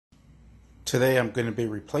Today I'm going to be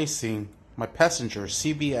replacing my passenger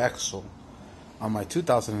CV axle on my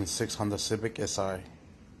 2006 Honda Civic Si.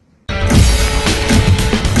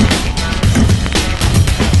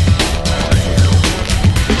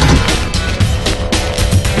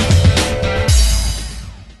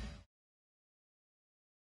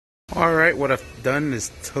 Alright, what I've done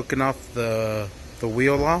is taken off the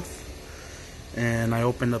wheel off, and I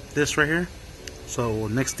opened up this right here. So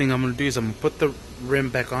next thing I'm going to do is I'm going to put the rim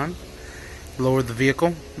back on, lower the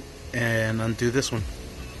vehicle, and undo this one.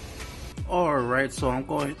 Alright, so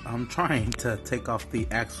I'm trying to take off the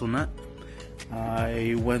axle nut.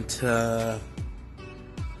 I went to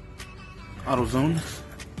AutoZone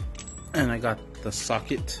and I got the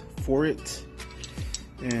socket for it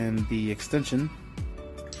and the extension.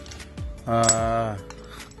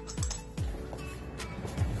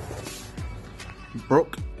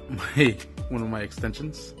 Broke one of my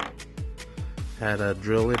extensions. Had to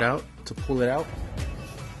drill it out to pull it out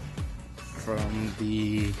from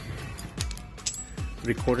the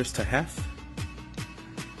 3/4 to half.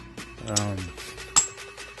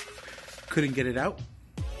 Couldn't get it out,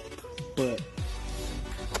 but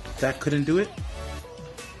that couldn't do it.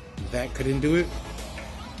 That couldn't do it,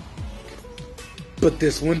 but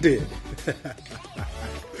this one did.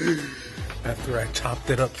 After I chopped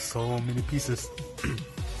it up so many pieces,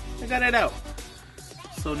 I got it out.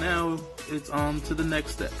 So now it's on to the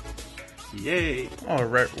next step. Yay!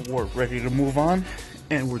 Alright, we're ready to move on,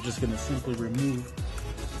 and we're just gonna simply remove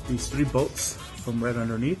these 3 bolts from right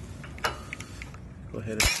underneath. Go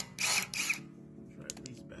ahead and try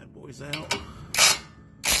these bad boys out.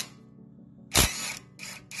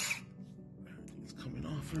 Everything's coming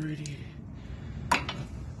off already.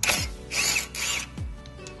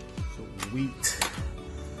 Sweet.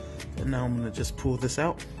 And now I'm gonna just pull this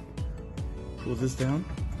out, pull this down,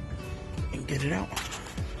 and get it out.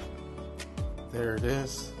 There it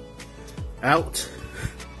is, out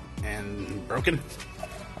and broken.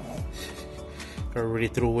 I already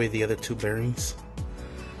threw away the other 2 bearings.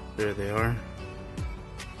 There they are.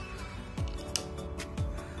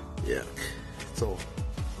 Yuck, it's all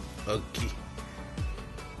ugly.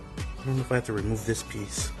 I don't know if I have to remove this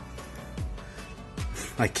piece.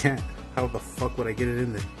 I can't. How the fuck would I get it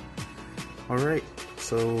in there? Alright,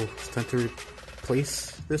 so it's time to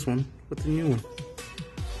replace this one with the new one.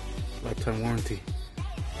 Lifetime warranty.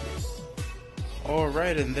 Yes.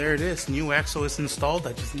 Alright, and there it is. New axle is installed.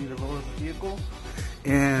 I just need to lower the vehicle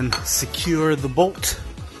and secure the bolt.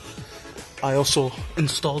 I also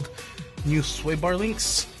installed new sway bar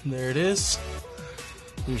links. There it is.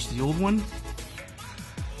 There's the old one.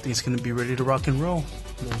 I think it's going to be ready to rock and roll.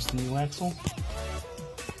 There's the new axle.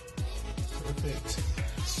 Perfect.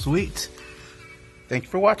 Sweet. Thank you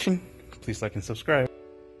for watching. Please like and subscribe.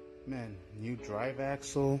 Man, new drive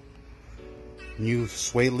axle, new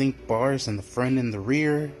sway link bars in the front and the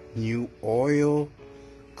rear, new oil,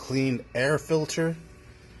 cleaned air filter.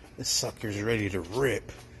 This sucker's ready to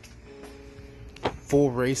rip.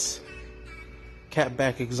 Full race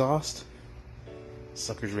catback exhaust.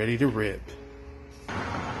 Sucker's ready to rip.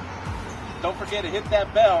 Don't forget to hit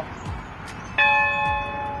that bell.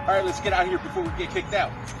 All right, let's get out of here before we get kicked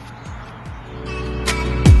out.